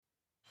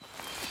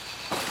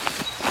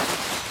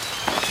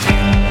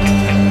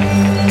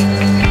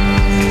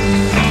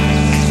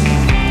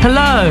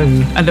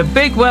Hello, and a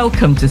big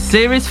welcome to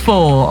Series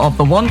 4 of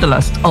the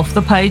Wanderlust Off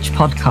the Page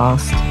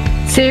podcast.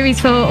 Series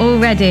 4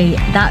 already.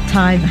 That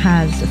time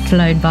has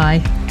flown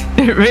by.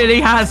 It really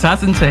has,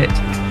 hasn't it?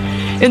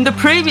 In the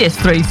previous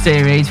 3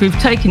 series, we've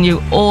taken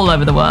you all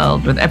over the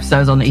world with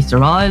episodes on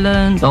Easter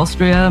Island,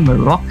 Austria,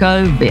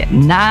 Morocco,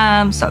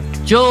 Vietnam,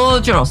 South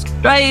Georgia,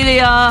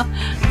 Australia,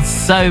 and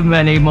so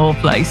many more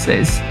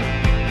places.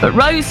 But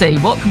Rosie,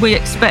 what can we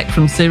expect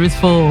from Series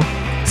 4?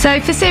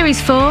 So for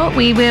Series 4,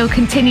 we will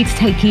continue to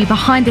take you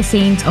behind the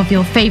scenes of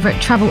your favourite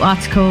travel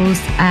articles,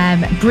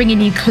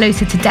 bringing you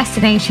closer to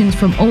destinations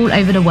from all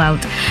over the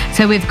world.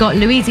 So we've got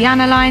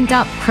Louisiana lined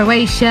up,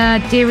 Croatia,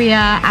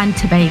 Diriyah and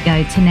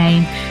Tobago, to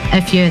name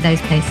a few of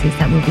those places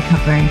that we'll be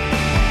covering.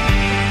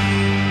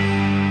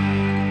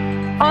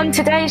 On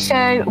today's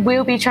show,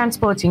 we'll be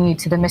transporting you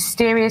to the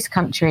mysterious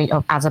country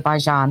of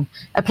Azerbaijan,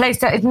 a place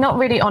that is not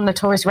really on the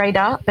tourist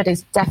radar, but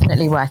is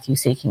definitely worth you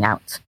seeking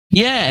out.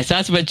 Yes,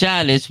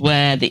 Azerbaijan is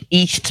where the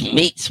East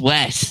meets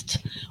West.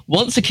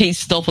 Once a key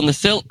stop on the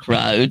Silk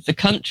Road, the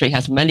country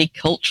has many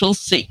cultural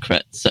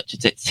secrets, such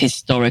as its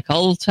historic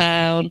old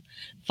town,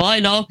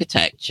 fine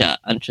architecture,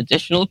 and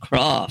traditional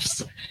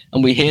crafts.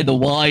 And we hear the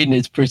wine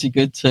is pretty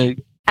good too.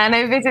 And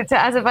a visit to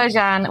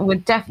Azerbaijan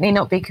would definitely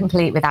not be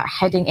complete without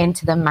heading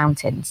into the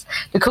mountains.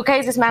 The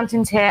Caucasus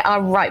Mountains here are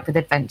ripe with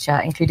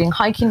adventure, including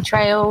hiking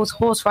trails,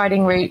 horse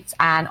riding routes,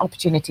 and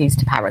opportunities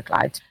to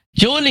paraglide.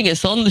 Joining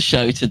us on the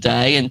show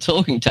today and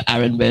talking to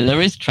Aaron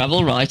Miller is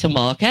travel writer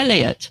Mark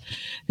Elliott,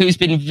 who's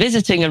been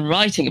visiting and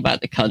writing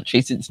about the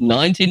country since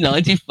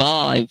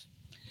 1995.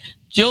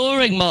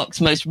 During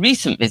Mark's most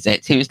recent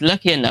visit, he was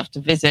lucky enough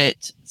to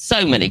visit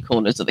so many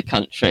corners of the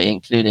country,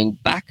 including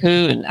Baku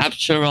and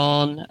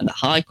Absheron and the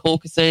High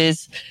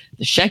Caucasus,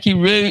 the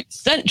Sheki Route,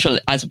 Central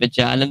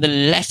Azerbaijan and the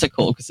Lesser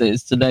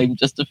Caucasus, to name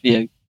just a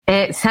few.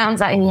 It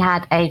sounds like he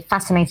had a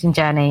fascinating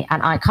journey,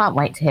 and I can't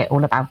wait to hear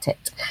all about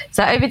it.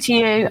 So over to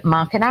you,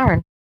 Mark and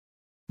Aaron.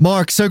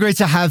 Mark, so great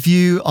to have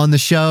you on the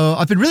show.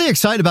 I've been really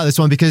excited about this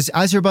one because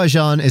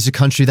Azerbaijan is a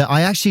country that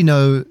I actually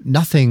know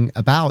nothing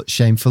about,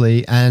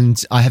 shamefully, and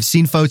I have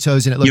seen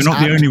photos and it looks... You're not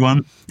the only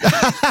one.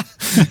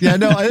 Yeah,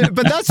 no,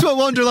 but that's what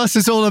Wanderlust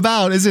is all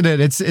about, isn't it?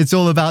 It's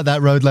all about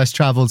that road less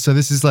traveled. So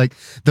this is like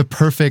the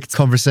perfect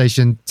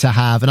conversation to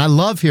have. And I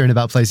love hearing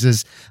about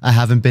places I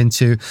haven't been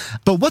to.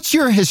 But what's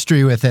your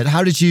history with it?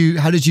 How did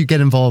you get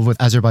involved with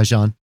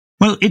Azerbaijan?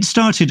 Well, it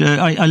started,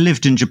 I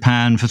lived in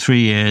Japan for 3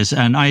 years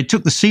and I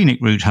took the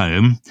scenic route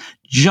home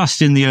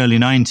just in the early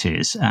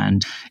 90s.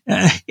 And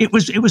it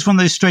was one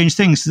of those strange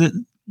things that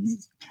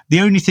the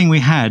only thing we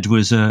had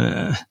was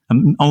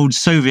an old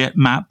Soviet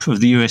map of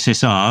the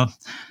USSR.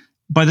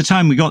 By the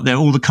time we got there,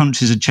 all the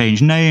countries had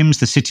changed names,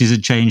 the cities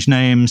had changed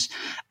names.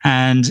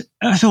 And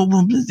I thought,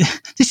 well,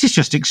 this is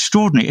just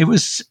extraordinary. It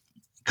was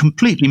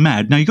completely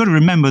mad. Now, you've got to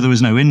remember there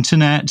was no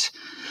internet.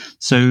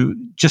 So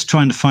just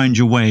trying to find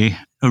your way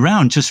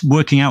around, just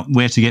working out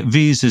where to get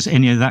visas,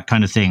 any of that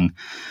kind of thing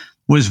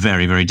was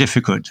very, very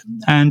difficult.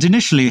 And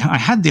initially I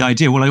had the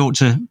idea, well, I ought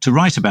to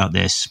write about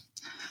this.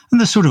 And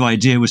the sort of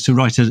idea was to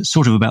write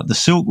sort of about the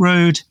Silk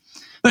Road.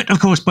 But of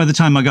course, by the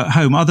time I got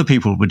home, other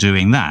people were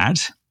doing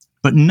that,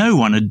 but no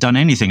one had done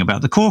anything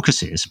about the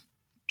Caucasus.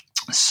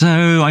 So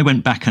I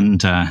went back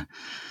and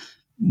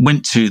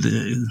went to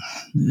the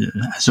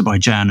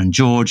Azerbaijan and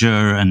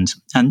Georgia, and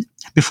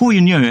before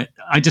you knew it,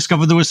 I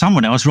discovered there was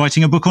someone else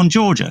writing a book on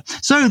Georgia.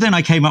 So then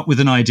I came up with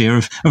an idea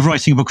of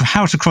writing a book of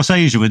how to cross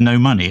Asia with no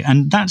money,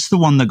 and that's the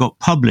one that got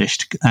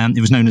published.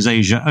 It was known as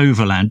Asia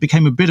Overland,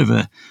 became a bit of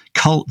a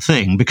cult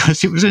thing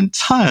because it was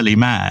entirely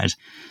mad.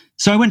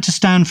 So I went to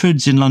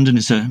Stanford's in London.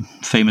 It's a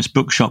famous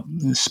bookshop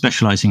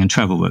specializing in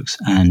travel books.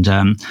 And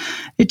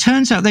it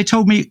turns out they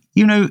told me,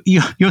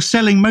 you're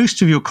selling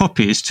most of your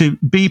copies to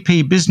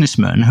BP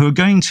businessmen who are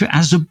going to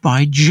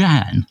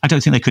Azerbaijan. I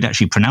don't think they could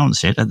actually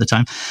pronounce it at the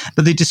time.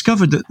 But they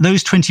discovered that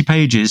those 20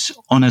 pages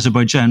on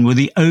Azerbaijan were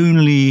the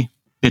only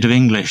bit of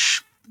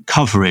English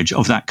coverage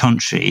of that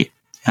country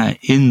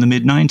in the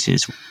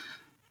mid-90s.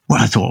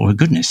 Well, I thought, well,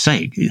 goodness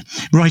sake,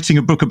 writing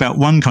a book about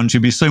one country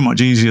would be so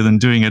much easier than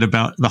doing it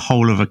about the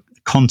whole of a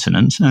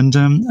continent. And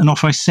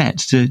off I set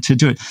to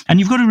do it. And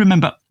you've got to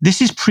remember,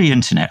 this is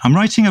pre-internet. I'm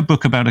writing a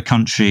book about a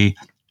country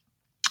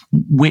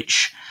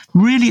which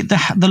really,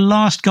 the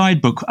last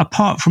guidebook,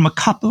 apart from a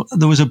couple,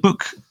 there was a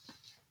book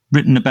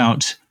written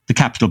about the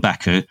capital,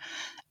 Baku,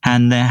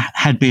 and there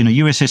had been a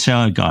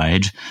USSR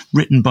guide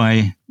written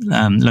by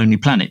Lonely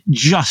Planet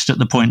just at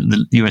the point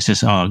the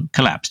USSR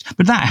collapsed.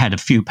 But that had a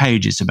few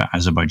pages about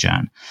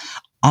Azerbaijan.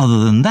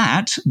 Other than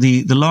that,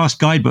 the last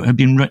guidebook had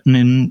been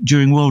written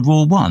during World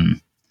War I.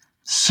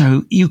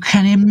 So you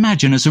can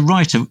imagine, as a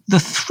writer, the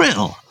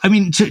thrill. I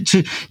mean,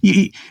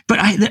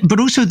 but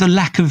also the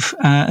lack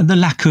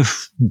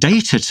of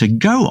data to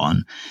go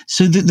on.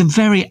 So the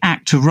very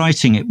act of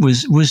writing it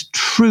was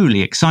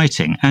truly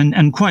exciting,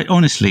 and quite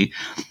honestly,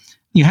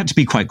 you had to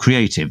be quite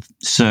creative.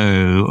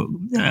 So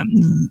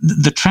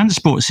the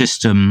transport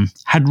system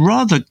had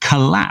rather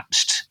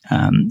collapsed,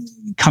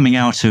 coming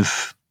out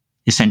of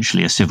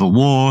essentially a civil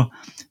war,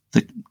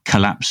 the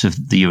collapse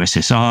of the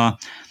USSR.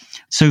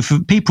 So for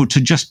people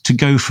to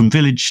go from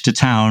village to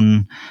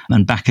town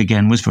and back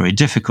again was very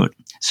difficult.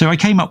 So I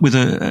came up with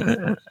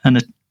an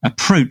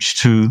approach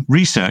to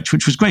research,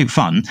 which was great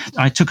fun.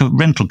 I took a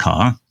rental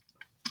car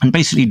and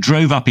basically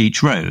drove up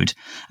each road.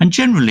 And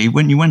generally,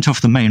 when you went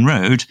off the main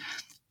road,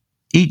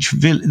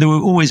 there were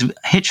always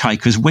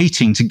hitchhikers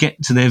waiting to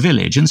get to their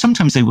village. And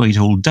sometimes they wait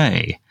all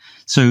day.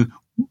 So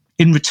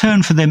in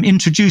return for them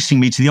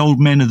introducing me to the old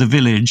men of the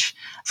village,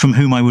 from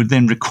whom I would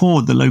then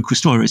record the local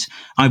stories,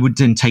 I would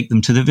then take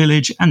them to the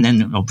village. And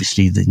then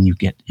obviously then you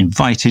get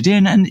invited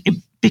in, and it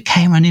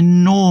became an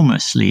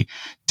enormously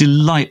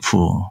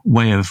delightful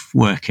way of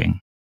working.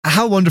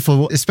 How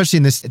wonderful, especially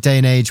in this day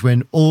and age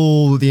when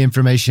all the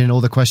information, all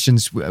the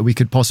questions we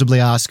could possibly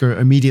ask are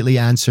immediately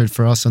answered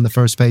for us on the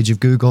first page of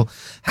Google.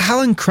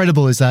 How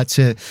incredible is that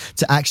to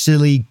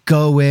actually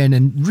go in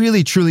and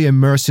really truly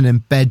immerse and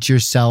embed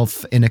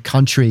yourself in a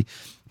country,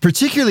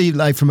 particularly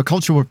like from a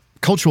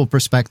cultural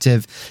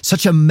perspective,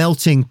 such a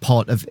melting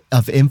pot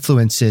of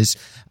influences.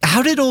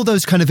 How did all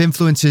those kind of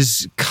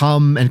influences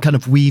come and kind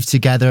of weave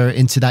together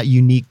into that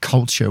unique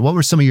culture? What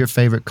were some of your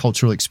favorite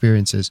cultural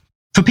experiences?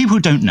 For people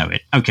who don't know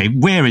it, okay,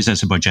 where is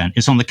Azerbaijan?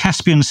 It's on the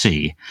Caspian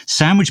Sea,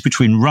 sandwiched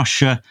between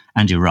Russia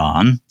and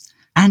Iran,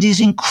 and is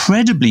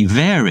incredibly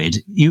varied.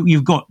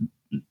 You've got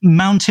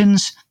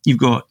mountains, you've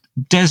got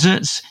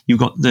deserts, you've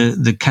got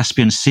the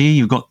Caspian Sea,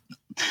 you've got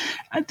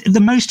the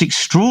most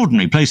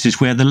extraordinary places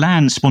where the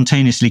land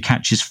spontaneously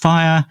catches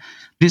fire.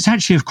 It's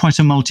actually quite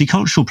a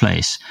multicultural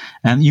place.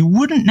 You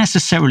wouldn't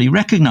necessarily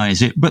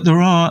recognize it, but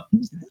there are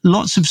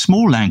lots of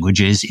small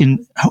languages.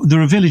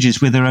 There are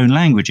villages with their own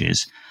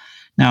languages.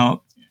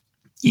 Now,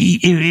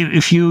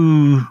 if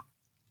you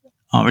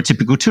are a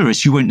typical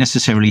tourist, you won't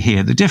necessarily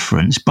hear the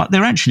difference, but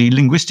they're actually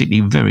linguistically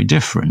very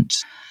different.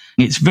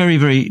 It's very,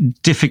 very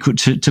difficult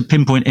to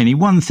pinpoint any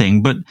one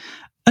thing, but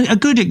a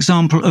good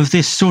example of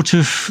this sort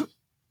of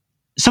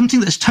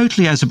something that's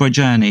totally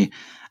Azerbaijani,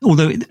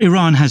 although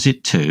Iran has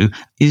it too,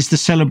 is the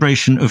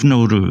celebration of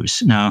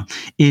Nowruz. Now,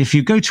 if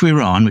you go to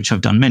Iran, which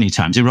I've done many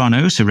times, Iran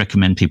I also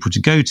recommend people to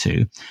go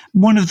to,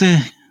 one of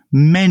the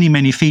many,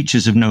 many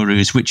features of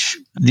Nowruz, which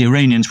the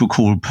Iranians will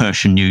call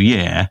Persian New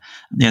Year,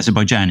 the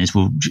Azerbaijanis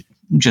will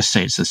just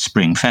say it's a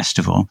spring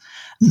festival.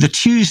 The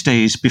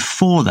Tuesdays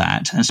before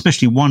that,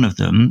 especially one of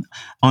them,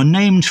 are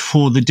named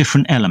for the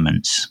different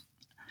elements.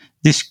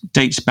 This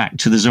dates back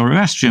to the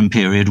Zoroastrian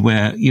period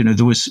where,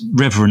 there was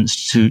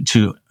reverence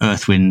to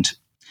earth, wind,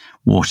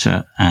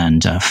 water,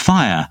 and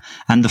fire.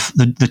 And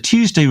the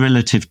Tuesday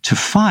relative to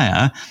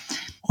fire,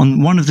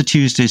 on one of the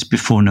Tuesdays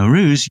before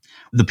Nowruz,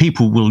 the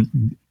people will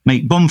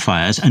make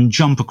bonfires and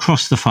jump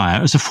across the fire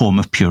as a form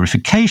of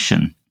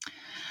purification.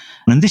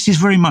 And this is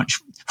very much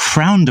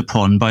frowned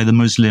upon by the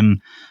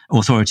Muslim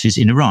authorities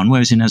in Iran,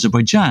 whereas in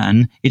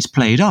Azerbaijan, it's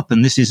played up.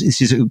 And this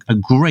is a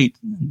great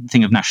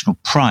thing of national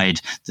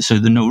pride. So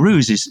the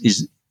Nowruz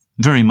is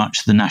very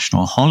much the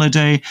national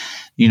holiday.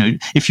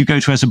 If you go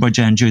to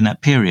Azerbaijan during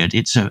that period,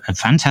 it's a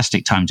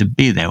fantastic time to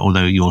be there,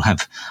 although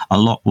a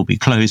lot will be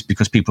closed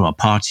because people are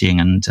partying,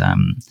 and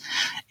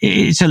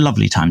it's a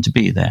lovely time to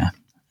be there.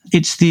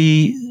 It's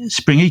the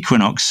spring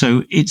equinox,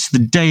 so it's the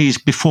days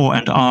before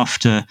and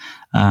after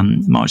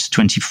March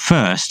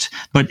 21st.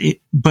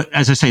 But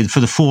as I say, for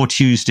the 4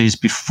 Tuesdays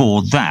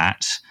before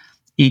that,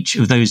 each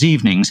of those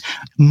evenings,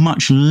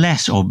 much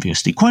less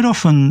obviously. Quite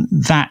often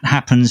that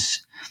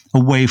happens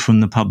away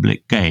from the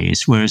public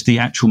gaze, whereas the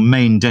actual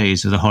main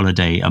days of the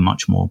holiday are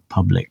much more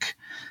public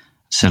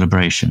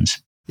celebrations.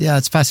 Yeah,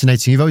 it's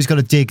fascinating. You've always got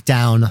to dig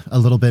down a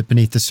little bit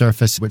beneath the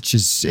surface, which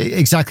is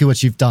exactly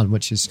what you've done,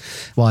 which is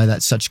why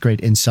that's such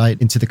great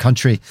insight into the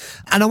country.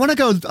 And I want to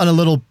go on a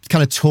little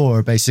kind of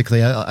tour,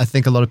 basically. I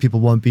think a lot of people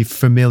won't be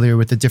familiar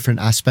with the different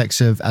aspects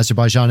of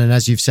Azerbaijan. And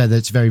as you've said,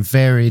 it's very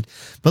varied.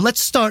 But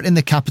let's start in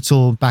the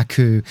capital,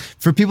 Baku.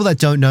 For people that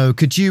don't know,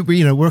 could you,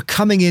 we're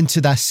coming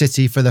into that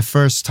city for the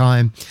first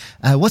time.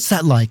 What's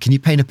that like? Can you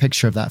paint a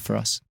picture of that for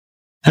us?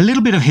 A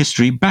little bit of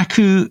history.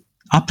 Baku,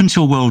 up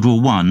until World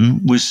War I,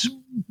 was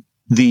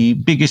the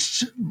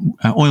biggest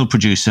oil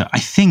producer, I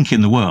think, in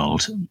the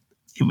world.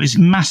 It was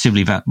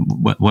massively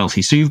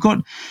wealthy. So you've got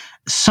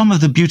some of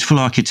the beautiful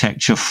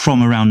architecture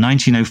from around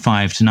 1905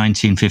 to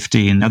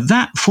 1915. Now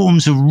that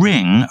forms a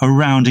ring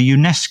around a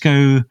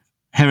UNESCO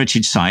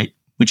heritage site,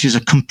 which is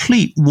a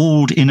complete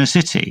walled inner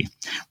city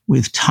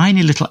with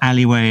tiny little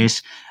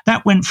alleyways.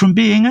 That went from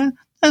being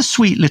a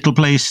sweet little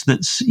place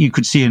that you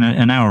could see in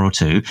an hour or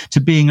two to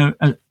being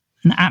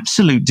an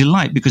absolute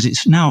delight, because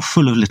it's now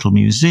full of little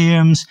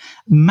museums,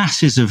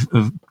 masses of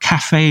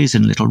cafes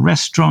and little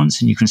restaurants,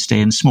 and you can stay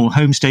in small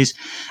homestays,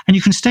 and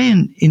you can stay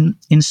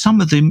in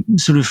some of the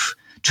sort of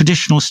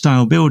traditional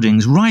style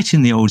buildings right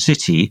in the old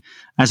city,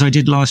 as I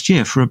did last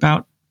year, for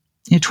about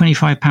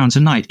 £25 a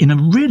night in a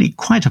really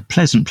quite a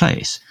pleasant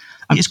place.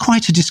 I mean, it's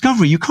quite a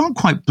discovery. You can't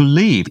quite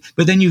believe.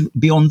 But then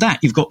beyond that,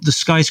 you've got the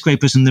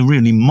skyscrapers and the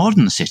really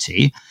modern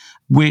city,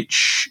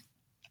 which,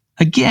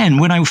 again,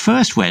 when I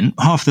first went,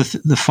 half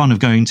the fun of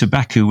going to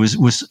Baku was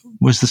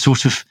the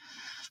sort of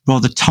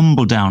rather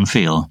tumble down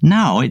feel.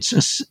 Now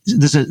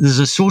there's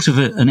a sort of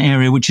an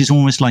area which is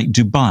almost like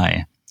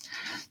Dubai.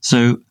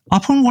 So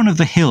up on one of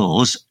the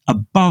hills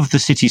above the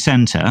city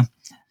centre,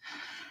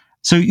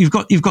 so you've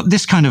got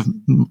this kind of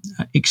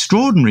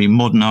extraordinary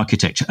modern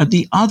architecture. At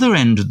the other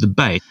end of the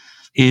bay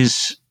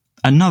is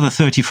another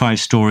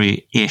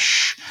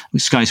 35-story-ish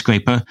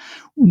skyscraper,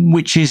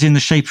 which is in the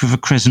shape of a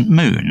crescent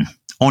moon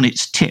on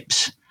its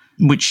tips,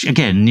 which,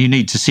 again, you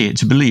need to see it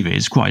to believe it.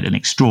 It's quite an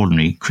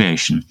extraordinary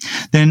creation.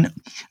 Then,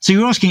 so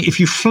you're asking,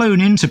 if you've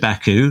flown into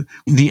Baku,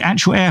 the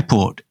actual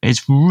airport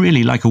is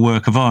really like a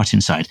work of art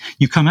inside.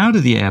 You come out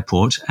of the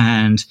airport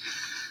and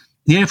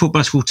the airport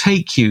bus will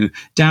take you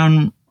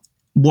down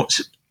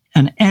what's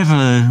an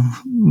ever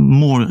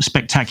more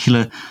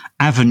spectacular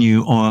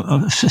avenue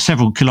or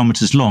several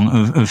kilometers long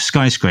of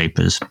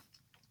skyscrapers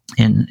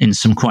in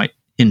some quite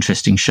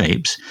interesting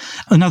shapes.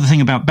 Another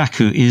thing about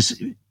Baku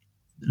is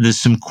there's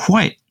some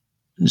quite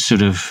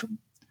sort of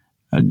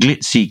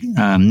glitzy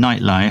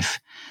nightlife.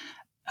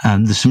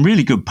 There's some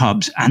really good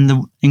pubs, and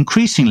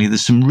increasingly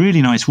there's some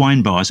really nice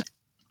wine bars.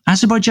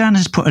 Azerbaijan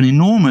has put an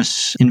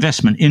enormous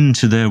investment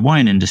into their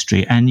wine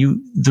industry, and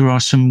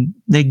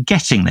they're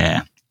getting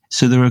there.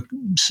 So there are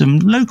some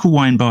local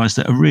wine bars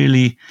that are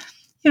really,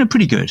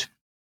 pretty good.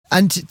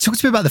 And talk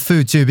to me about the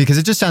food too, because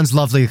it just sounds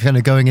lovely kind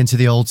of going into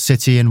the old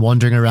city and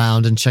wandering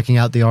around and checking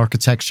out the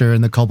architecture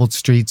and the cobbled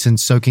streets and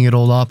soaking it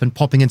all up and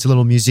popping into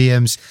little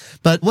museums.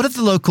 But what of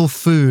the local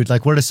food?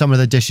 Like, what are some of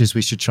the dishes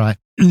we should try?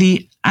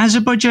 The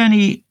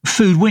Azerbaijani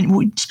food,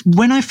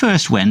 when I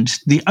first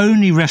went, the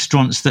only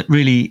restaurants that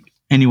really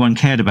anyone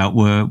cared about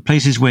were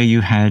places where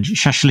you had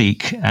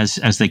shashlik,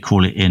 as they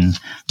call it in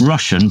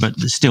Russian, but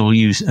still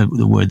use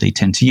the word they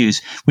tend to use,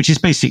 which is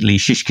basically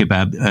shish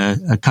kebab,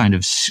 a kind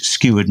of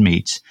skewered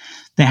meat.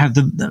 They have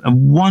a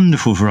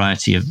wonderful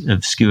variety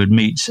of skewered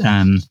meats,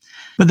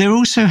 but they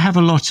also have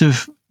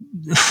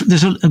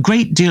there's a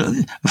great deal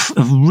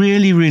of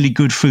really, really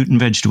good fruit and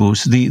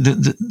vegetables.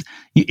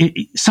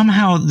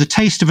 Somehow the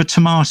taste of a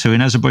tomato in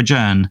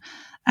Azerbaijan,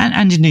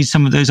 and indeed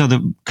some of those other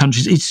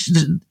countries,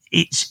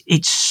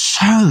 it's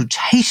so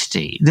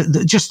tasty.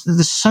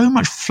 There's so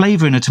much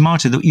flavour in a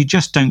tomato that you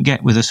just don't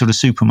get with a sort of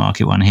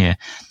supermarket one here.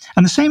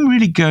 And the same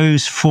really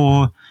goes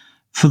for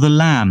the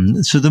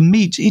lamb. So the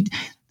meat,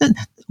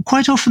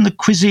 quite often the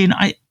cuisine,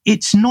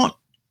 it's not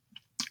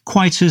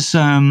quite as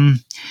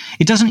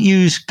it doesn't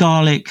use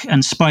garlic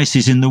and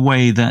spices in the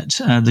way that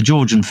the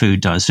Georgian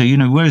food does. So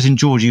whereas in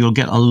Georgia you'll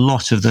get a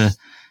lot of the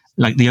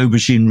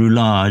aubergine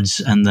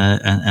roulades and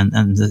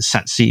the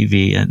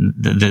satsivi and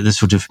the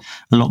sort of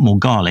a lot more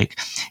garlic.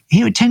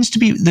 Here it tends to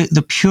be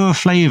the pure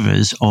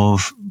flavors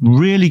of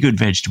really good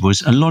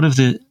vegetables, a lot of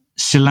the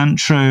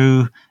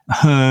cilantro,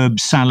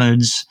 herbs,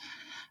 salads,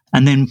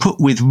 and then put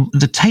with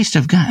the taste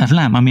of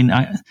lamb. I mean,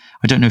 I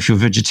don't know if you're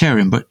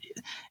vegetarian, but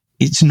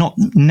it's not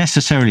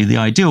necessarily the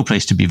ideal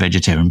place to be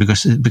vegetarian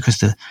because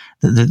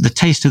the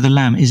taste of the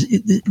lamb is,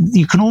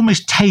 you can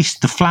almost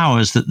taste the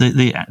flowers that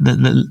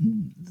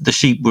the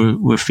sheep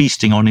were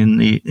feasting on in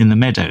the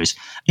meadows.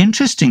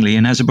 Interestingly,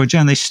 in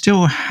Azerbaijan, they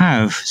still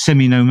have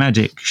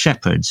semi-nomadic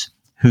shepherds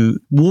who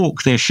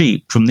walk their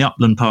sheep from the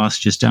upland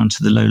pastures down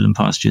to the lowland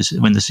pastures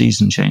when the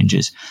season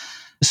changes.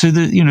 So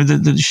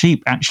the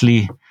sheep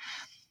actually,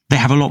 they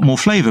have a lot more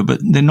flavour, but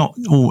they're not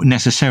all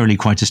necessarily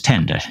quite as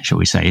tender, shall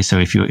we say? So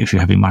if you're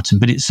having mutton,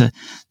 but there's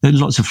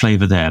lots of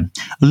flavour there.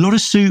 A lot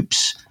of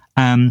soups.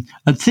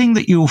 A thing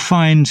that you'll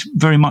find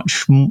very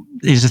much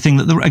is a thing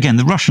that,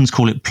 the Russians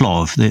call it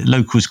plov, the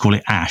locals call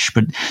it ash,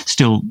 but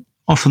still,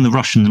 often the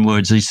Russian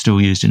words are still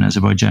used in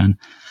Azerbaijan.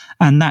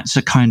 And that's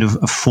a kind of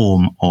a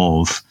form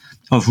of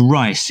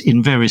rice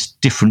in various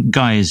different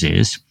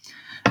guises.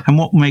 And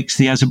what makes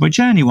the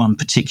Azerbaijani one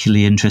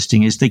particularly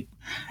interesting is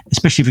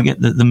especially if you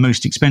get the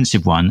most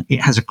expensive one, it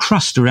has a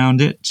crust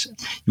around it.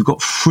 You've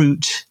got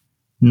fruit,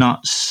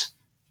 nuts,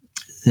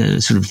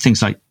 sort of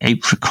things like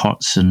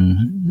apricots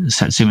and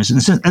satsumas.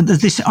 And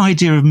this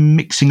idea of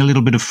mixing a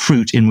little bit of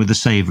fruit in with the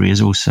savoury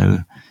is also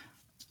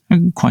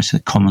quite a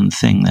common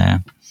thing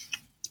there.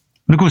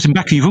 And of course, in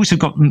Baku, you've also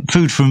got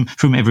food from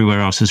everywhere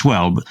else as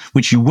well,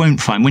 which you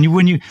won't find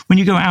when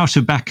you go out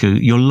of Baku.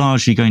 You're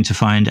largely going to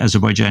find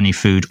Azerbaijani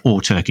food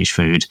or Turkish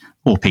food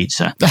or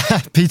pizza.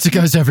 Pizza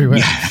goes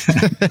everywhere.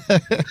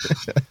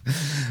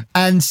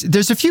 And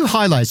there's a few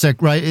highlights,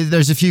 right?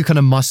 There's a few kind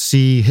of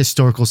must-see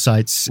historical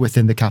sites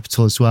within the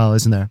capital as well,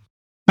 isn't there?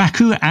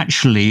 Baku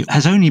actually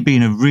has only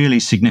been a really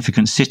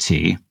significant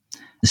city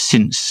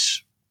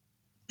since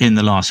in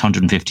the last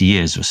 150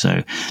 years or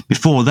so.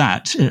 Before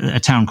that, a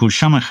town called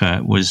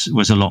Shamakhă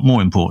was a lot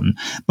more important.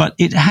 But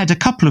it had a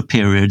couple of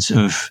periods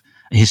of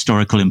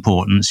historical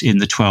importance in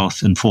the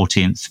 12th and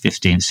 14th,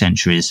 15th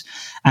centuries.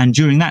 And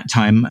during that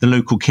time, the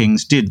local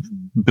kings did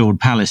build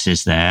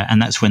palaces there. And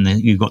that's when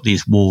you got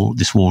this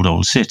walled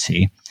old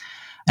city.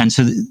 And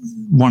so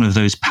one of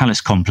those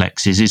palace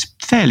complexes is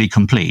fairly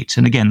complete.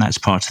 And again, that's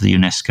part of the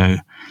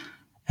UNESCO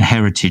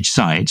heritage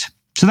site.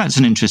 So that's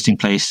an interesting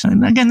place.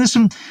 And again,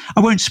 I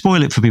won't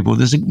spoil it for people.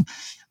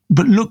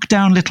 but look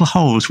down little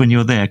holes when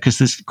you're there, because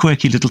there's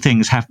quirky little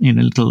things,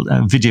 little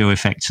video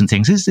effects and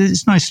things.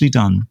 It's nicely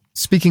done.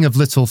 Speaking of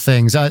little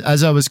things,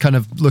 as I was kind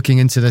of looking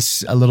into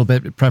this a little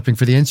bit, prepping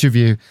for the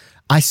interview,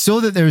 I saw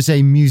that there is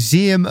a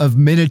museum of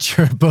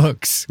miniature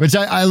books, which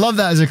I love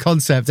that as a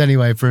concept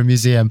anyway for a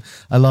museum.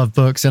 I love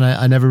books, and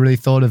I never really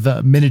thought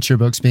of miniature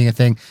books being a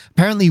thing.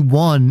 Apparently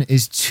one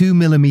is 2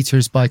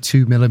 millimeters by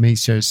 2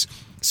 millimeters.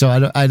 So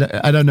I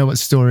don't know what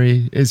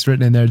story is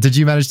written in there. Did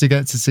you manage to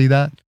get to see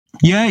that?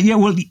 Yeah.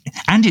 Well,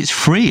 and it's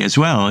free as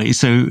well.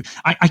 So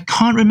I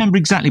can't remember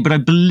exactly, but I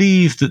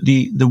believe that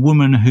the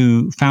woman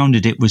who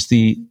founded it was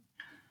the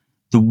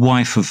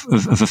wife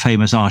of a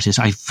famous artist.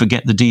 I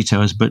forget the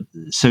details, but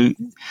so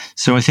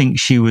I think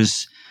she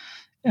was,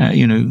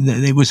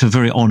 it was a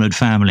very honored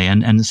family.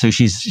 And so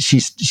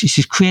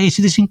she's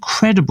created this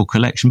incredible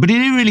collection, but it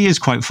really is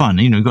quite fun.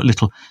 You've got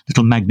little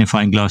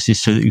magnifying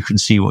glasses so that you can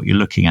see what you're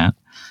looking at.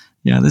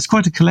 Yeah, there's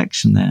quite a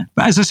collection there.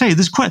 But as I say,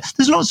 there's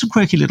lots of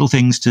quirky little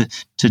things to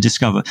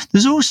discover.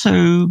 There's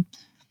also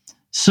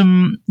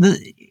in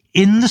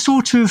the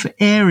sort of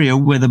area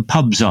where the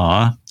pubs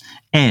are,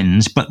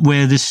 ends, but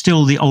where there's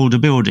still the older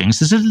buildings,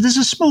 there's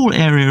a small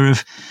area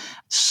of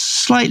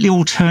slightly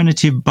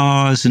alternative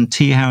bars and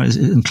tea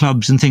houses and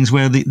clubs and things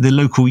where the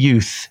local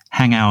youth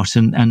hang out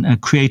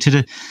and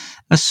created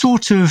a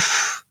sort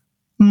of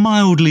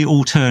mildly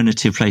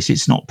alternative place.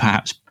 It's not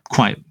perhaps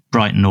quite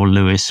Brighton or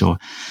Lewis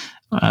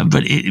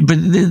but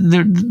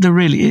they're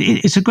really,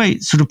 it's a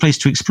great sort of place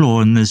to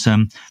explore. And there's,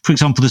 for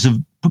example, there's a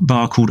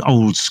bar called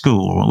Old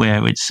School where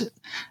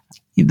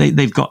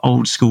they've got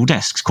old school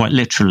desks, quite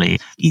literally.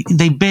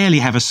 They barely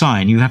have a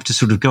sign. You have to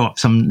sort of go up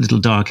some little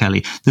dark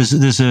alley.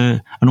 There's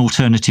an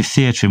alternative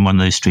theatre in one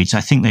of those streets.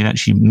 I think they've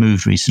actually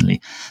moved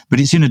recently, but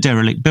it's in a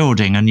derelict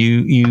building, and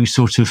you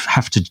sort of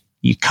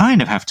you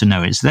kind of have to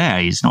know it's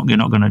there. You're not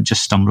going to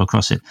just stumble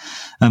across it.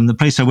 The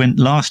place I went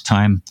last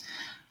time,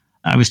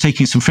 I was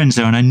taking some friends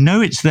there, and I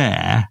know it's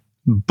there,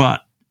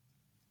 but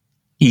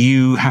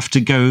you have to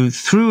go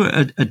through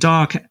a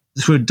dark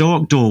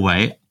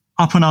doorway,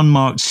 up an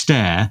unmarked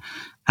stair,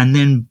 and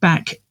then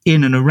back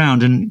in and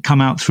around and come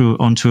out through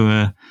onto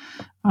a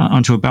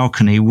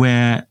balcony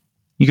where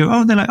you go,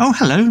 oh, they're like, oh,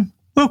 hello,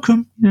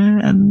 welcome. Yeah,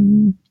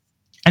 and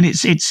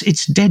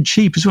it's dead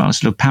cheap as well.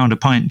 It's a £1 a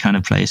pint kind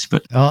of place,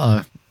 but.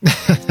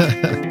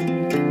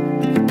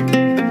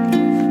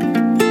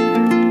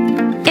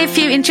 If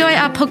you enjoy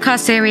our podcast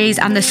series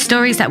and the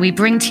stories that we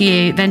bring to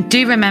you, then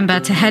do remember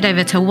to head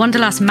over to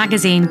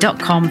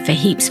wanderlustmagazine.com for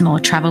heaps more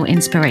travel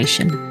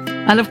inspiration.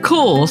 And of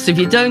course, if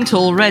you don't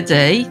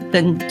already,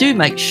 then do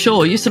make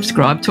sure you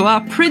subscribe to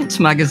our print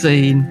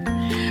magazine.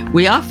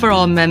 We offer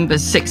our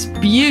members 6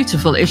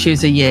 beautiful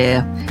issues a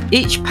year,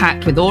 each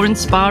packed with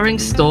awe-inspiring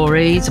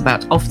stories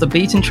about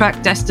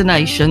off-the-beaten-track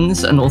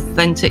destinations and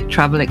authentic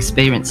travel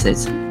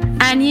experiences.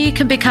 And you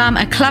can become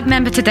a club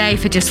member today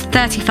for just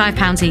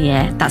 £35 a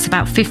year. That's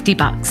about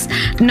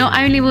 $50. Not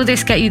only will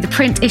this get you the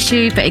print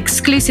issue, but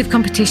exclusive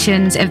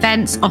competitions,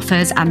 events,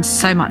 offers, and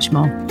so much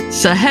more.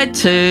 So head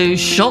to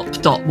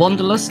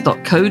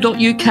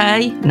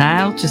shop.wanderlust.co.uk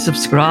now to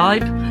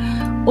subscribe,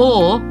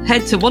 or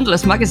head to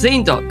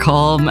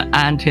wanderlustmagazine.com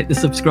and hit the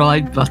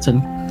subscribe button.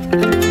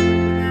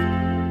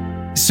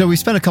 So we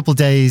spent a couple of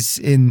days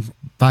in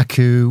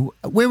Baku.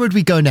 Where would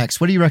we go next?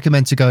 What do you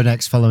recommend to go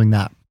next following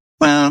that?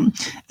 Well,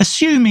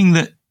 assuming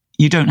that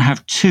you don't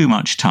have too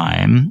much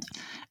time,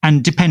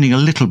 and depending a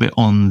little bit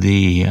on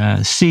the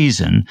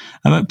season,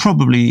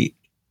 probably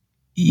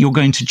you're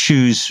going to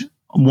choose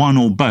one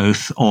or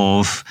both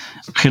of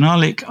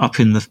Kınalik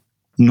up in the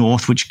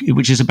north,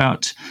 which is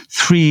about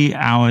 3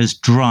 hours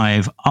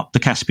drive up the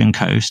Caspian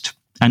coast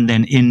and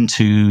then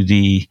into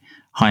the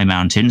high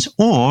mountains,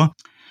 or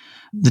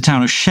the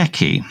town of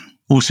Sheki,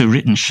 also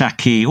written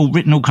Shaki, or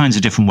written all kinds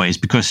of different ways,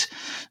 because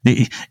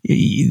the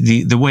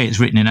way it's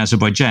written in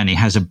Azerbaijani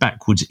has a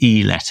backwards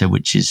E letter,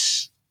 which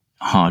is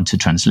hard to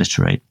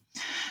transliterate.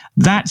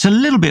 That's a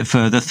little bit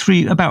further,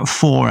 about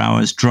 4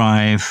 hours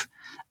drive.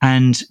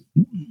 And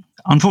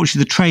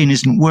unfortunately, the train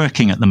isn't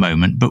working at the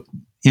moment, but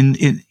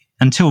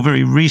until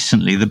very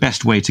recently, the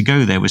best way to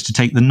go there was to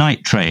take the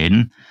night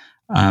train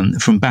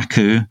from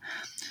Baku.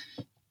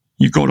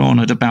 You got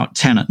on at about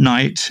 10 at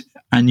night,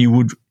 and you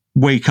would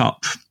wake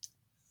up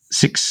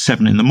 6,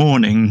 7 in the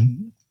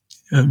morning,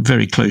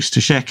 very close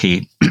to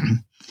Sheki.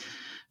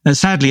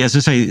 Sadly, as I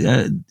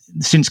say,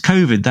 since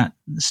COVID, that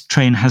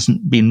train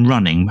hasn't been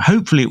running.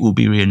 Hopefully it will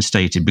be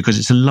reinstated, because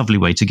it's a lovely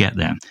way to get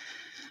there.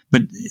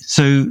 But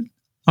so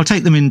I'll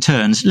take them in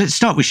turns. Let's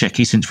start with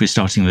Sheki, since we're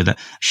starting with that.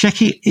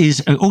 Sheki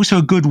is also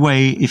a good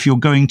way if you're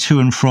going to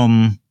and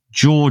from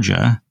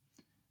Georgia,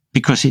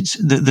 because it's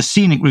the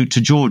scenic route to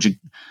Georgia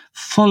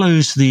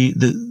follows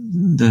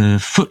the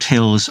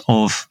foothills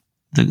of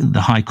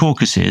the high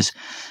Caucasus,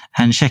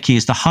 and Sheki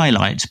is the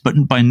highlight,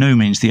 but by no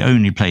means the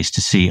only place to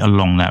see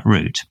along that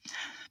route.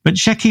 But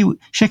Sheki,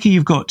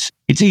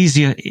 it's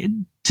easier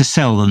to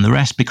sell than the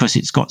rest, because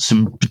it's got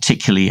some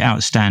particularly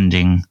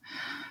outstanding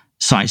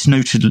sites,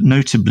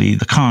 notably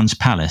the Khan's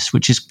Palace,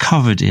 which is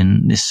covered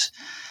in this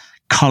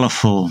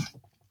colourful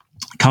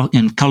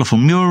colourful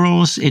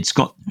murals. It's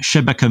got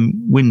shebeka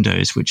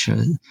windows, which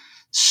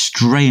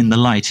strain the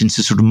light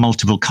into sort of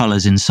multiple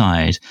colours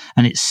inside.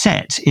 And it's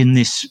set in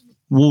this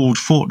walled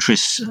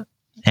fortress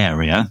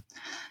area,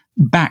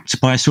 backed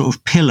by sort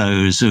of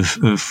pillows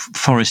of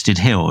forested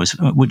hills,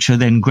 which are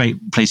then great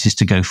places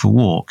to go for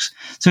walks.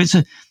 So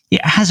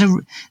it has a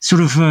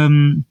sort of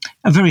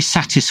a very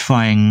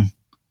satisfying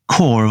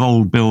core of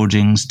old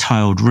buildings,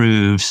 tiled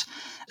roofs,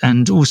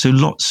 and also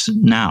lots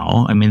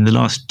now. I mean, the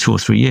last 2 or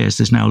 3 years,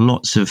 there's now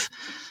lots of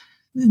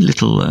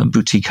little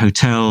boutique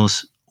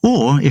hotels.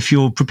 Or if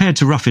you're prepared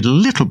to rough it a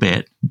little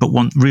bit, but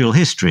want real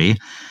history,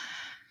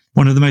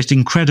 one of the most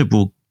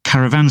incredible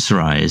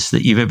caravanserais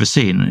that you've ever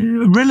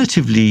seen,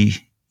 relatively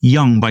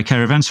young by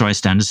caravanserai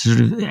standards,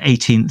 sort of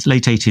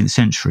late 18th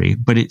century,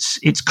 but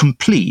it's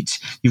complete.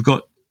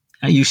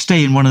 You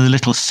stay in one of the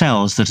little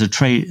cells that a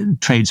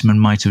tradesman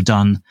might have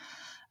done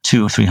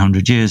 200 or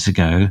 300 years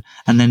ago,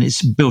 and then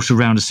it's built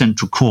around a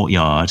central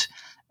courtyard.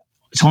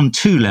 It's on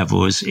 2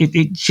 levels.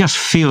 It just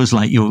feels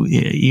like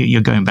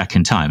you're going back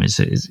in time.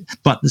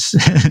 But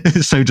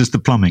so does the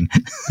plumbing.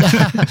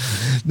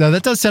 No,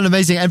 that does sound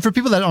amazing. And for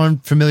people that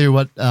aren't familiar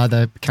what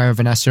the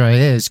caravanserai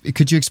is,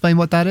 could you explain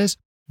what that is?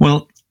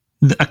 Well,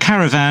 a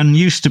caravan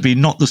used to be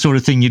not the sort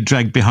of thing you'd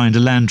drag behind a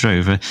Land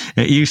Rover.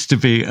 It used to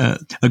be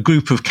a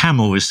group of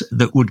camels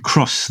that would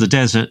cross the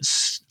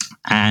deserts.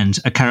 And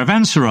a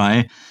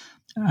caravanserai,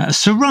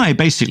 sarai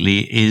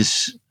basically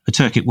is a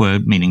Turkic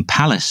word meaning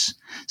palace.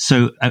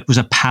 So it was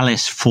a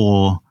palace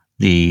for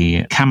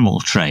the camel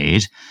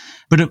trade.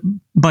 But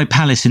by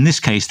palace in this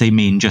case, they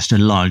mean just a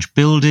large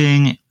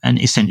building. And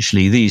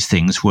essentially these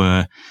things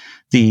were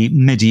the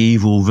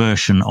medieval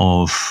version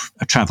of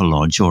a travel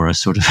lodge or a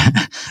sort of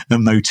a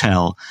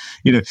motel.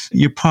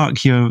 You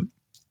park your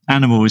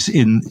animals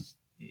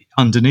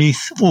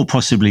underneath, or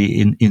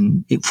possibly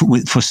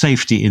for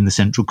safety in the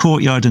central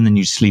courtyard, and then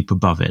you sleep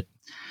above it.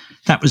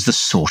 That was the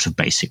sort of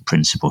basic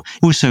principle.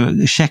 Also,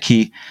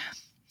 Sheki,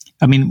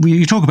 I mean,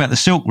 you talk about the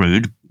Silk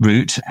route,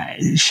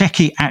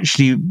 Sheki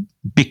actually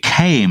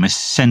became a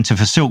centre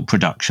for silk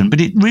production, but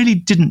it really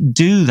didn't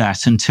do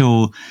that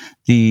until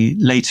the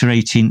later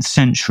 18th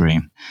century.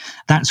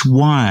 That's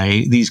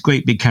why these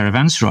great big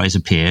caravanserais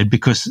appeared,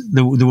 because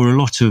there was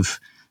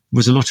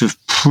a lot of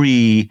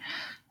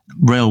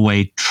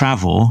pre-railway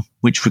travel,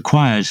 which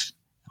required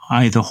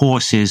either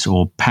horses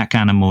or pack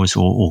animals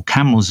or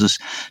camels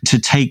to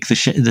take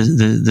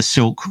the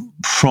silk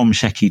from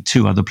Sheki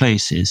to other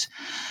places.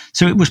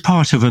 So it was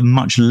part of a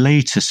much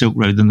later Silk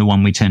Road than the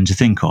one we tend to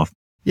think of.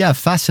 Yeah,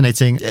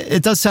 fascinating.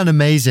 It does sound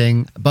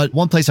amazing. But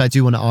one place I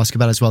do want to ask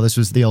about as well, this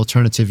was the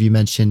alternative you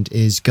mentioned,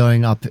 is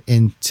going up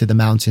into the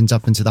mountains,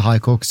 up into the high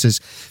Caucasus,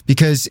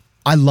 because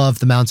I love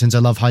the mountains. I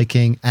love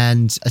hiking.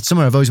 And it's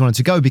somewhere I've always wanted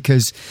to go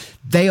because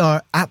they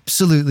are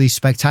absolutely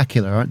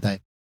spectacular, aren't they?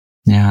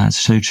 Yeah, that's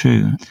so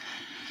true.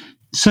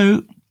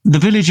 So the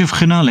village of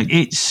Khenalik,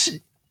 it's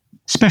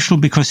special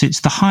because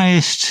it's the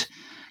highest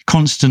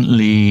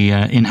constantly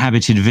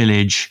inhabited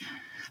village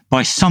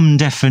by some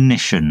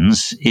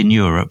definitions in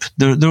Europe.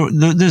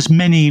 There's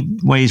many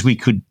ways we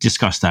could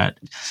discuss that,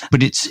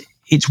 but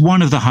it's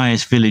one of the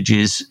highest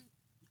villages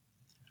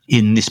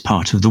in this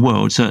part of the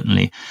world,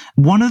 certainly.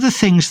 One of the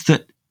things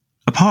that,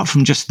 apart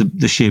from just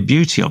the sheer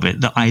beauty of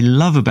it, that I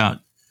love about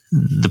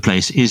the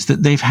place is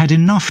that they've had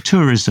enough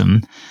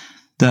tourism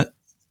that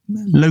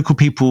local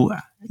people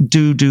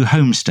do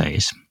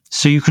homestays.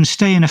 So you can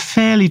stay in a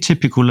fairly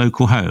typical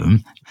local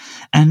home.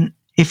 And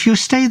if you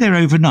stay there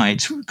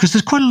overnight, because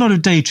there's quite a lot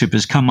of day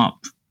trippers come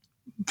up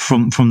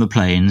from the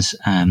plains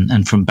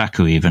and from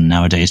Baku even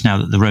nowadays, now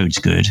that the road's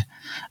good.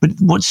 But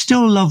what's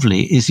still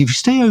lovely is if you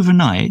stay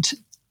overnight,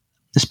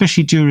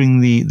 especially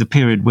during the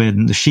period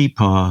when the sheep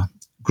are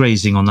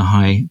grazing on the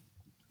high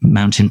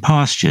mountain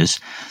pastures,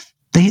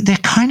 they're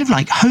kind of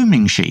like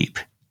homing sheep.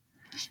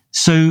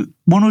 So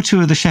 1 or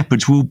 2 of the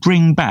shepherds will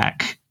bring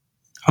back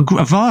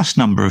a vast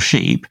number of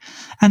sheep,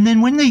 and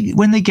then when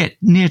they get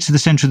near to the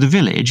centre of the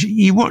village,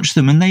 you watch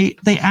them, and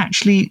they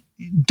actually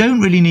don't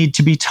really need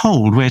to be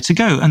told where to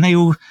go, and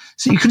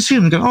so you can see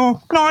them go,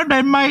 "Oh, night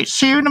then, mate.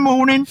 See you in the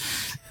morning."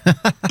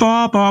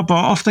 Bar, bar,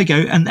 bar. Off they go,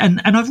 and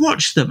I've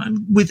watched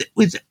them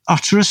with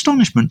utter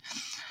astonishment.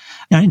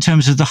 In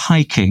terms of the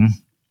hiking,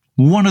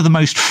 one of the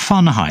most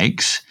fun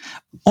hikes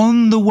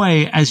on the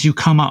way as you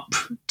come up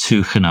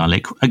to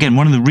Khenalik. Again,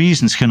 one of the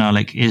reasons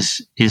Khenalik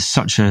is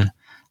such a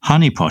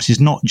honeypot is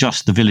not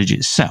just the village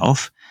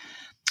itself.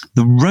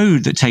 The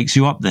road that takes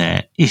you up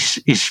there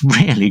is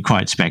really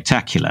quite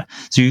spectacular.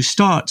 So you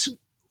start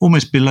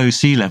almost below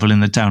sea level in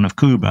the town of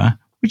Kuba,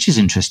 which is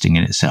interesting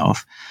in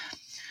itself.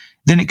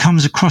 Then it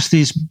comes across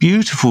these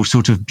beautiful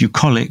sort of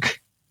bucolic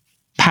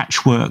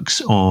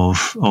patchworks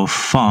of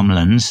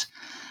farmlands,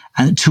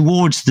 and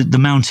towards the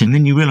mountain.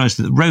 Then you realize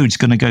that the road's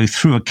going to go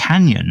through a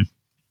canyon.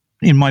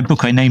 In my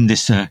book, I named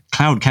this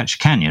Cloudcatcher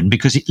Canyon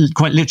because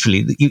quite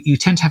literally, you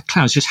tend to have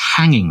clouds just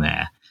hanging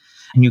there.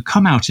 And you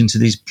come out into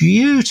these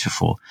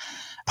beautiful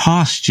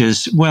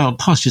pastures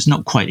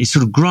not quite, it's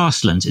sort of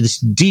grasslands, this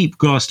deep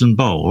grassland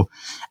bowl.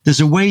 There's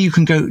a way you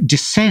can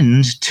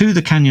descend to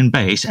the canyon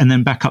base and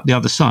then back up the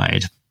other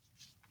side.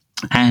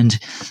 And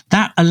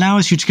that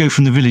allows you to go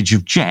from the village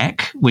of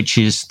Jek, which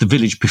is the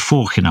village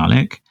before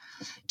Chinalik,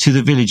 to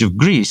the village of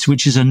Greece,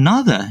 which is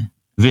another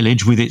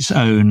village with its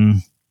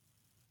own.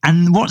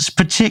 And what's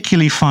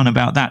particularly fun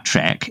about that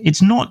trek,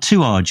 it's not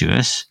too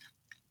arduous.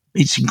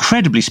 It's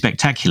incredibly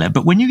spectacular.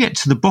 But when you get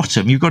to the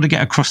bottom, you've got to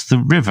get across the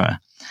river.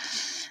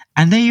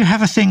 And there you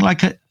have a thing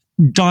like a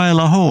dial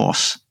a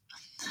horse.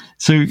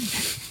 So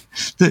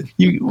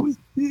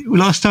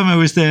last time I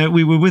was there,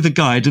 we were with a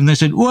guide and they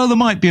said, well, there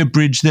might be a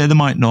bridge there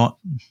might not.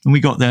 And we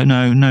got there,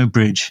 no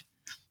bridge.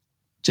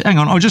 Hang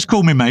on, I'll just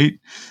call my mate.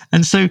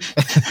 And so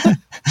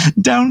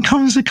down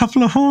comes a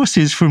couple of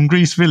horses from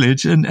Greece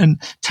village and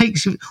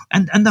takes,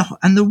 and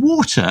the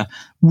water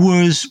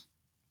was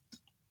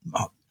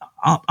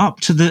up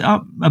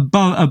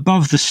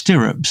above the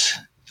stirrups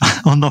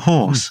on the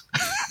horse.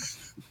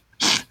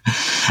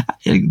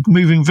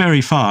 Moving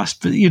very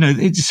fast, but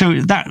so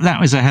that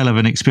was a hell of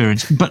an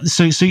experience. But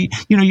so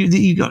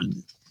you got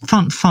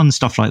fun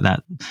stuff like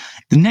that.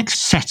 The next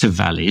set of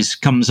valleys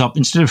comes up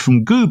instead of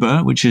from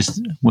Guba, which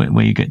is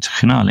where you get to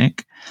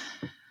Chinalik,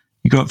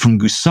 you go up from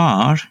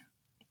Gusar,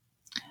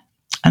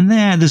 and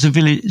there's a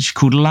village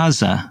called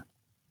Laza.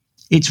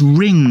 It's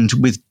ringed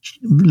with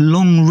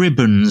long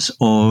ribbons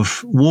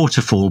of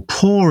waterfall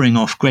pouring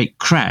off great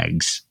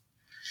crags.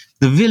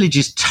 The village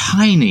is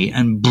tiny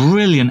and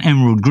brilliant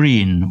emerald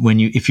green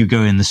if you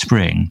go in the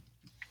spring.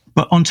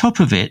 But on top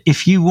of it,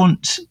 if you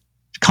want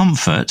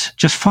comfort,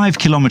 just 5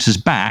 kilometers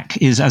back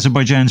is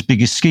Azerbaijan's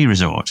biggest ski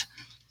resort.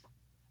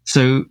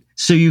 So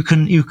you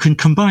can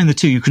combine the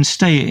two. You can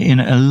stay in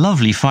a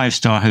lovely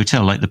 5-star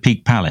hotel like the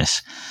Peak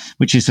Palace,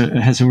 which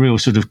has a real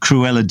sort of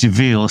Cruella de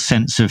Vil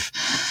sense of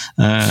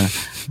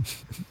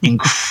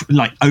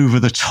like over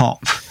the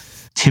top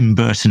Tim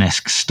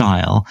Burton-esque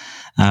style.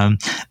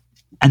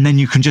 And then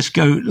you can just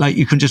go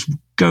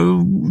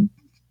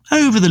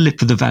over the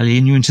lip of the valley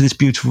and you're into this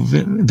beautiful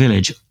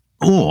village.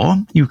 Or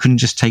you can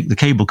just take the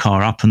cable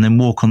car up and then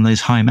walk on those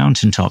high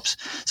mountaintops.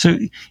 So,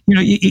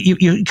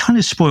 you're kind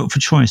of spoilt for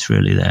choice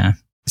really there.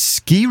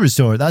 Ski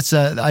resort. That's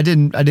I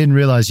didn't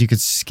realize you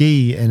could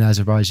ski in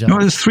Azerbaijan. No,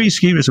 there's 3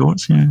 ski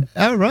resorts, yeah.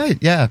 Oh, right.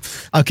 Yeah.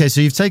 Okay.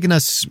 So you've taken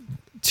us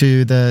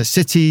to the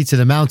city, to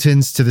the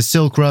mountains, to the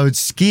Silk Road,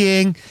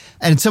 skiing.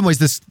 And in some ways,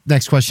 this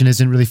next question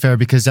isn't really fair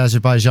because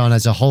Azerbaijan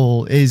as a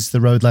whole is the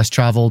road less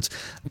traveled.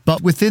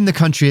 But within the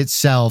country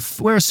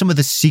itself, where are some of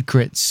the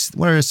secrets?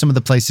 Where are some of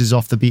the places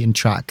off the beaten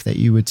track that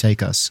you would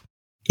take us?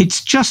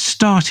 It's just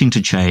starting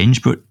to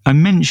change, but I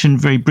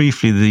mentioned very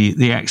briefly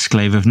the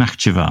exclave of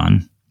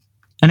Nakhchivan.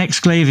 An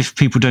exclave, if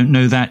people don't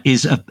know that,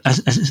 is a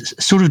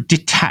sort of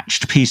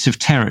detached piece of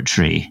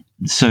territory.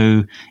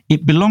 So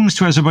it belongs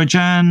to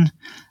Azerbaijan,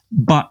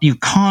 but you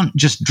can't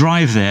just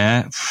drive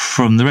there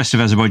from the rest of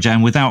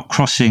Azerbaijan without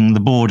crossing the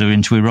border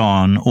into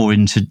Iran or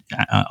into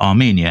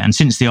Armenia. And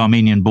since the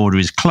Armenian border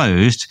is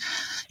closed,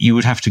 you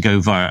would have to go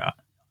via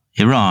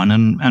Iran.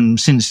 And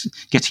since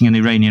getting an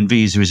Iranian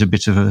visa is a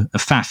bit of a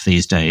faff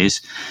these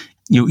days,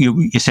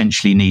 you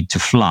essentially need to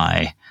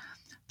fly.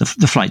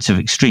 The flights are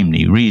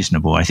extremely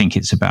reasonable. I think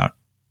it's about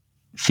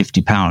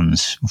 £50,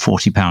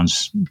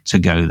 £40 to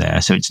go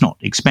there. So it's not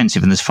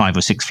expensive. And there's 5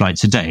 or 6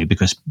 flights a day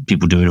because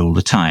people do it all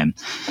the time.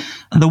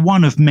 And the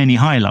one of many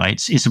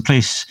highlights is a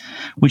place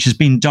which has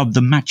been dubbed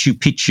the Machu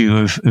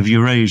Picchu of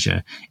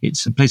Eurasia.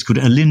 It's a place called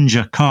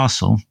Alinja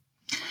Castle.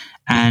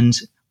 And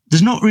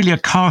there's not really a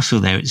castle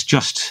there. It's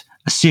just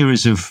a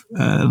series of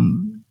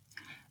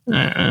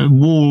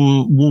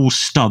wall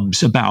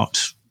stubs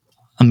about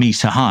a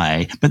meter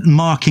high, but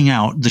marking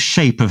out the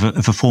shape of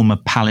a former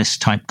palace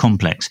type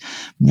complex.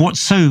 What's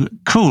so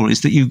cool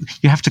is that you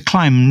have to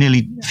climb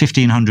nearly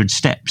 1,500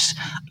 steps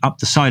up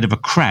the side of a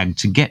crag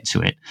to get to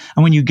it.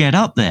 And when you get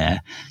up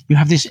there, you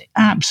have this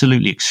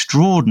absolutely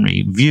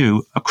extraordinary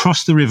view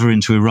across the river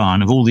into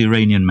Iran of all the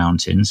Iranian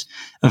mountains,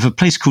 of a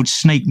place called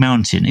Snake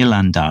Mountain,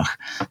 Ilandagh,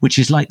 which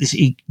is like this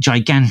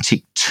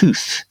gigantic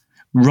tooth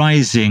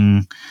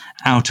rising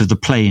out of the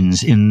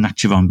plains in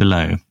Nakhchivan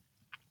below.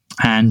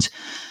 And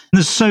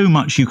there's so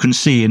much you can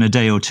see in a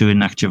day or two in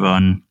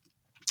Nakhchivan.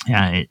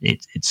 Yeah,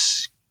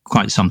 it's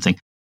quite something.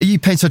 You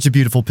paint such a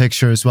beautiful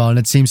picture as well, and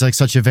it seems like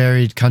such a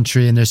varied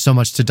country, and there's so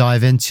much to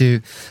dive into.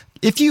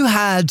 If you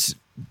had,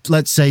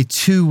 let's say,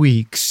 2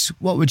 weeks,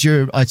 what would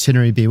your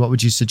itinerary be? What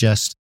would you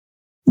suggest?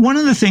 One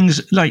of the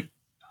things like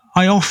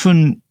I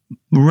often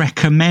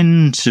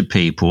recommend to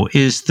people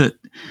is that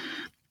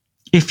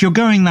if you're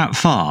going that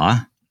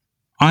far,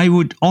 I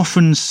would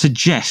often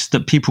suggest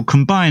that people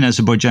combine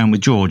Azerbaijan with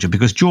Georgia,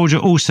 because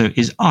Georgia also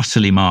is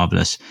utterly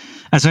marvelous.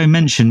 As I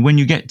mentioned, when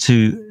you get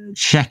to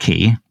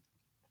Sheki,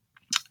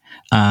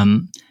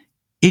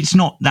 it's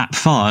not that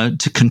far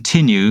to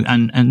continue.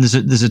 And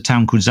there's a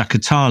town called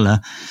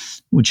Zakatala,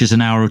 which is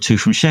an hour or 2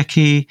 from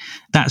Sheki.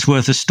 That's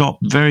worth a stop.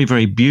 Very,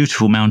 very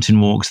beautiful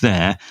mountain walks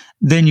there.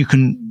 Then you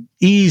can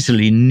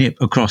easily nip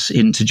across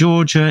into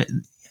Georgia.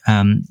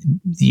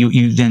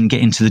 you then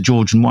get into the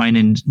Georgian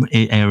wine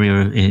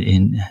area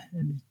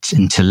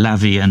into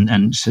Lavi,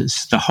 and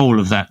the whole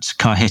of that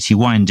Kakheti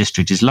wine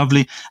district is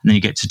lovely. And then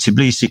you get to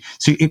Tbilisi.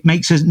 So it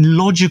makes a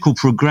logical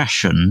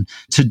progression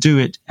to do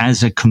it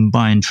as a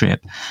combined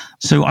trip.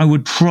 So I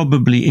would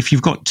probably, if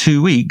you've got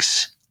 2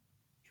 weeks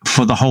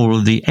for the whole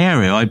of the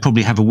area, I'd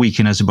probably have a week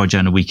in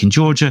Azerbaijan, a week in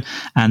Georgia.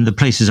 And the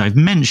places I've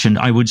mentioned,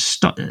 I would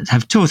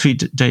have 2 or 3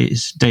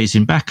 days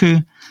in Baku,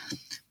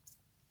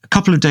 a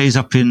couple of days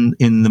up in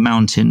the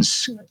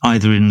mountains,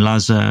 either in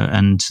Laza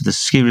and the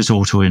ski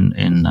resort, or in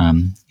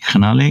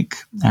Khanalik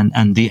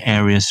and the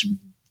areas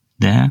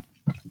there.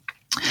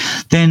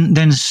 Then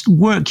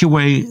work your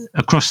way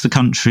across the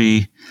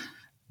country,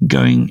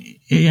 going,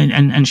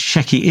 and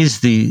Sheki is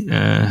the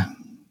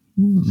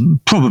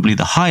probably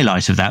the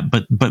highlight of that,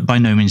 but by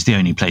no means the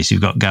only place.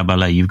 You've got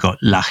Gabale, you've got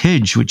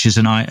Lahij, which is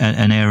an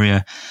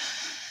area,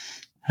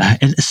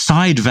 a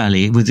side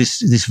valley with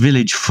this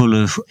village full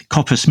of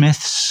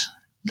coppersmiths.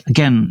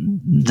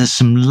 Again, there's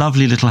some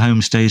lovely little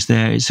homestays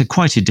there. It's a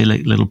quite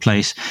idyllic little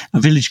place. A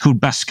village called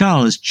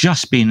Baskal has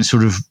just been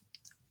sort of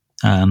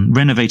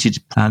renovated.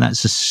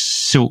 That's a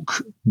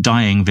silk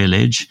dyeing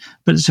village,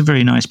 but it's a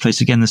very nice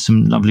place. Again, there's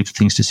some lovely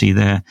things to see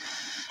there.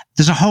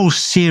 There's a whole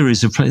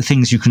series of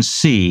things you can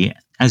see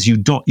as you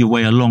dot your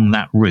way along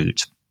that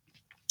route.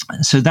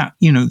 So that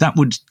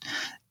would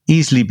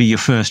easily be your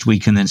first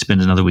week, and then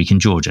spend another week in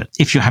Georgia.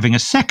 If you're having a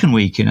second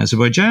week in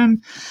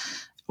Azerbaijan,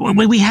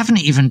 we haven't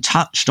even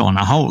touched on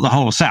the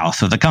whole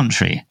south of the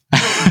country.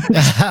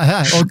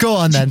 Or go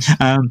on then.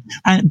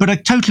 But I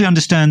totally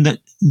understand that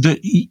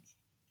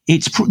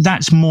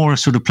that's more a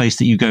sort of place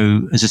that you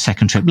go as a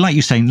second trip, like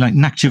you're saying, like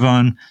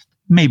Nakhchivan,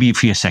 maybe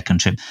for your second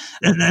trip.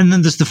 And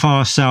then there's the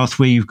far south,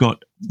 where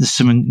there's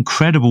some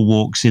incredible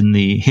walks in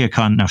the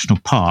Hirkan National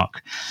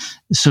Park,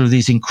 sort of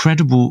these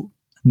incredible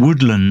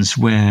woodlands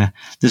where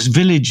there's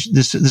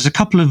a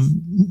couple of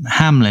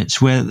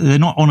hamlets where they're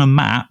not on a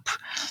map,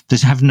 they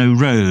have no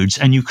roads,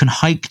 and you can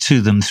hike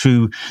to them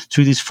through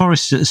these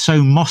forests that are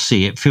so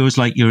mossy it feels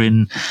like you're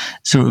in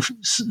sort of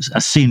a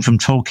scene from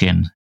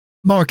Tolkien.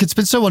 Mark, it's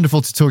been so wonderful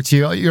to talk to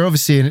you. You're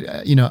obviously,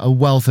 a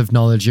wealth of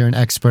knowledge. You're an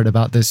expert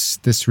about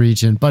this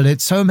region, but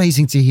it's so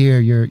amazing to hear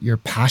your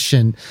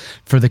passion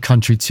for the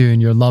country too,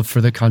 and your love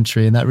for the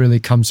country, and that really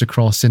comes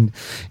across in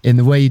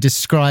the way you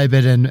describe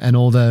it, and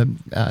all the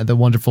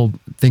wonderful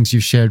things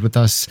you've shared with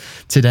us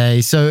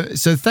today. So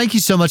thank you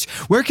so much.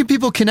 Where can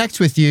people connect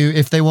with you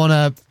if they want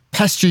to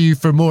pester you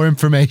for more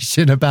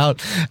information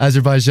about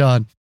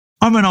Azerbaijan?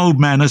 I'm an old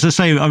man. As I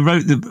say, I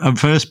wrote the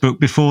first book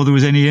before there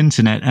was any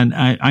internet, and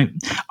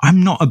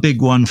I'm not a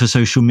big one for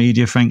social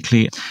media,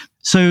 frankly.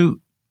 So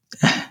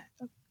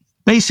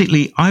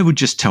basically, I would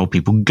just tell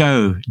people,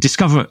 go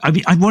discover.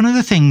 One of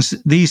the things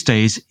these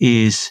days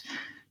is,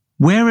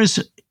 whereas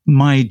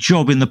my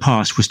job in the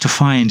past was to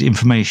find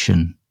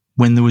information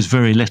when there was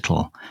very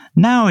little,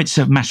 now it's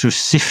a matter of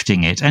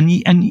sifting it. And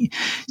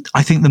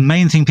I think the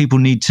main thing people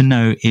need to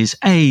know is,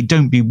 A,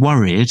 don't be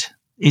worried.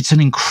 It's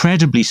an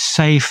incredibly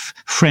safe,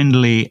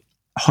 friendly,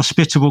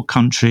 hospitable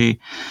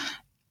country.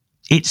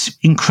 It's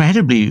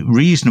incredibly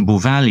reasonable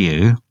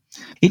value.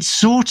 It's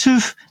sort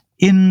of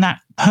in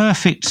that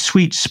perfect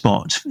sweet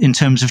spot in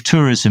terms of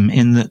tourism,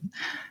 in that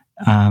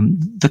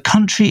the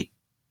country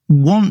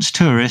wants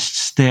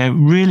tourists. They're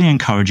really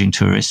encouraging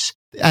tourists.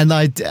 And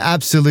I'd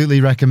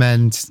absolutely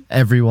recommend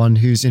everyone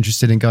who's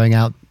interested in going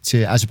out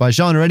to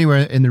Azerbaijan or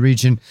anywhere in the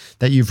region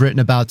that you've written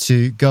about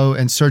to go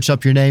and search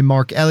up your name,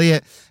 Mark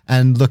Elliott,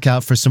 and look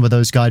out for some of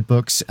those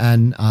guidebooks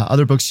and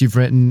other books you've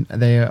written.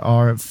 They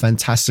are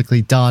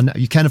fantastically done.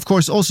 You can, of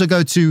course, also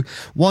go to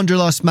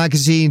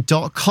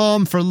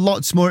wanderlustmagazine.com for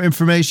lots more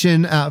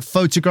information,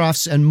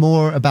 photographs and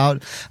more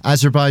about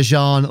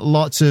Azerbaijan.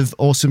 Lots of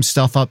awesome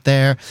stuff up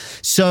there.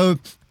 So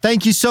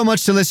thank you so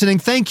much for listening.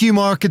 Thank you,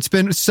 Mark. It's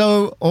been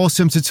so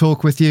awesome to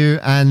talk with you,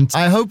 and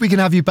I hope we can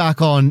have you back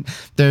on.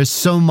 There's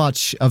so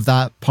much of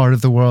that part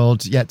of the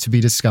world yet to be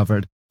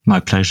discovered.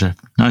 My pleasure.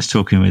 Nice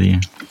talking with you.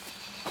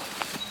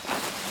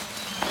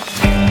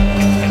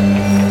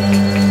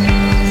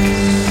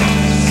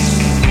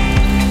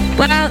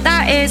 Well,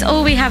 that is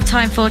all we have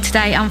time for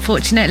today,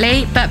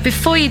 unfortunately. But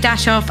before you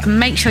dash off,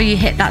 make sure you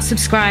hit that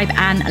subscribe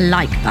and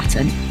like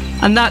button.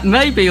 And that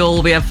may be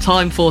all we have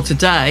time for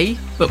today,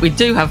 but we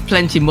do have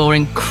plenty more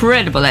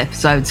incredible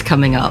episodes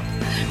coming up.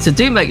 So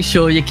do make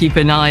sure you keep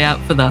an eye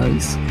out for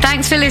those.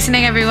 Thanks for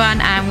listening,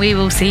 everyone, and we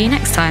will see you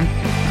next time.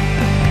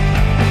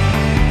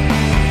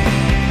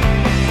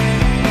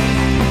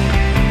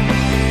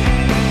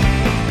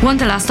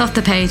 Wanderlust Off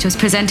the Page was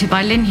presented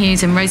by Lynn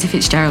Hughes and Rosie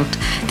Fitzgerald.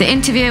 The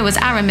interviewer was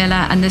Aaron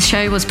Miller, and the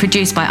show was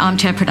produced by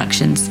Armchair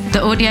Productions,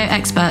 the audio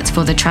experts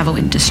for the travel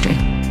industry.